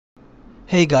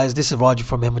Hey guys, this is Raju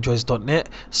from HemmaJoys.net.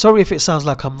 Sorry if it sounds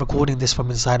like I'm recording this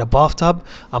from inside a bathtub.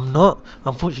 I'm not.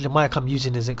 Unfortunately, the mic I'm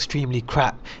using is extremely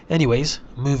crap. Anyways,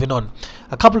 moving on.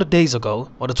 A couple of days ago,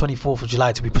 on the 24th of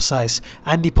July to be precise,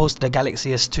 Andy posted a Galaxy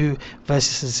S2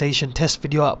 versus Sensation test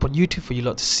video up on YouTube for you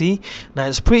lot to see. Now,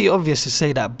 it's pretty obvious to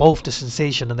say that both the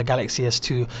Sensation and the Galaxy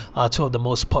S2 are two of the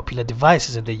most popular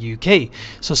devices in the UK.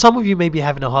 So some of you may be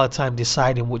having a hard time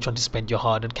deciding which one to spend your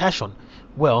hard-earned cash on.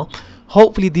 Well,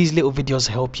 hopefully these little videos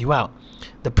help you out.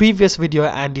 The previous video,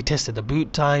 Andy tested the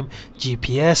boot time,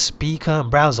 GPS, speaker and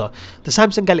browser. The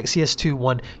Samsung Galaxy S2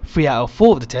 won 3 out of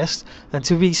 4 of the tests, and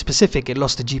to be specific, it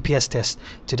lost the GPS test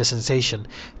to the Sensation.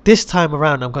 This time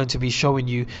around I'm going to be showing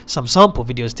you some sample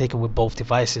videos taken with both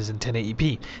devices in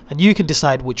 1080p, and you can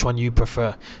decide which one you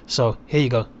prefer. So here you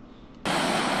go.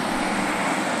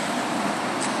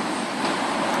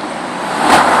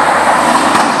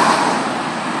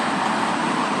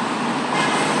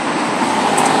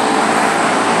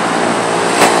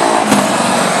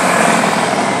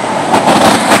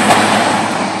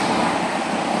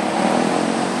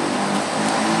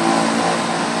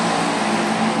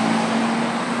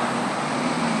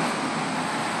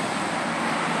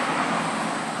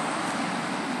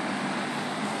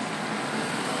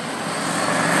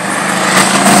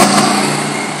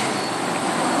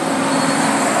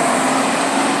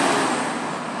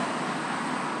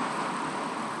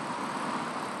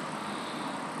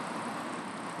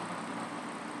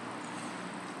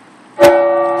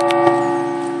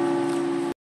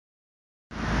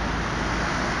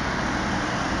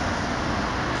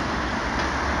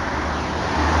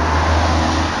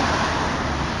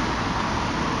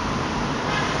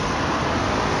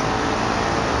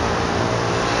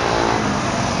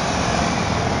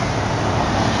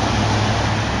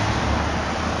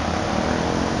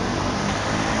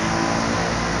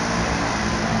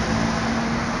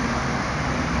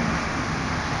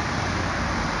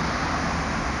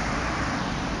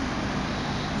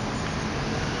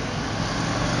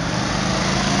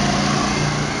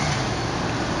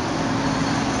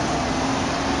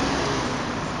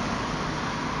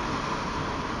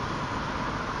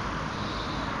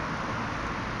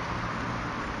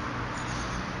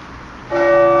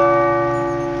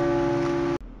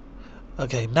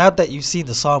 Okay, now that you've seen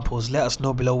the samples, let us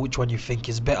know below which one you think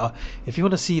is better. If you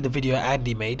want to see the video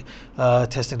Andy made,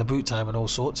 testing the boot time and all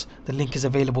sorts, the link is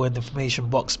available in the information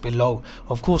box below.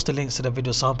 Of course, the links to the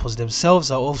video samples themselves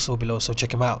are also below, so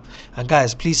check them out. And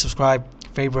guys, please subscribe,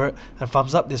 favorite and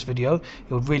thumbs up this video.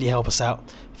 It would really help us out.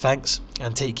 Thanks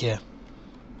and take care.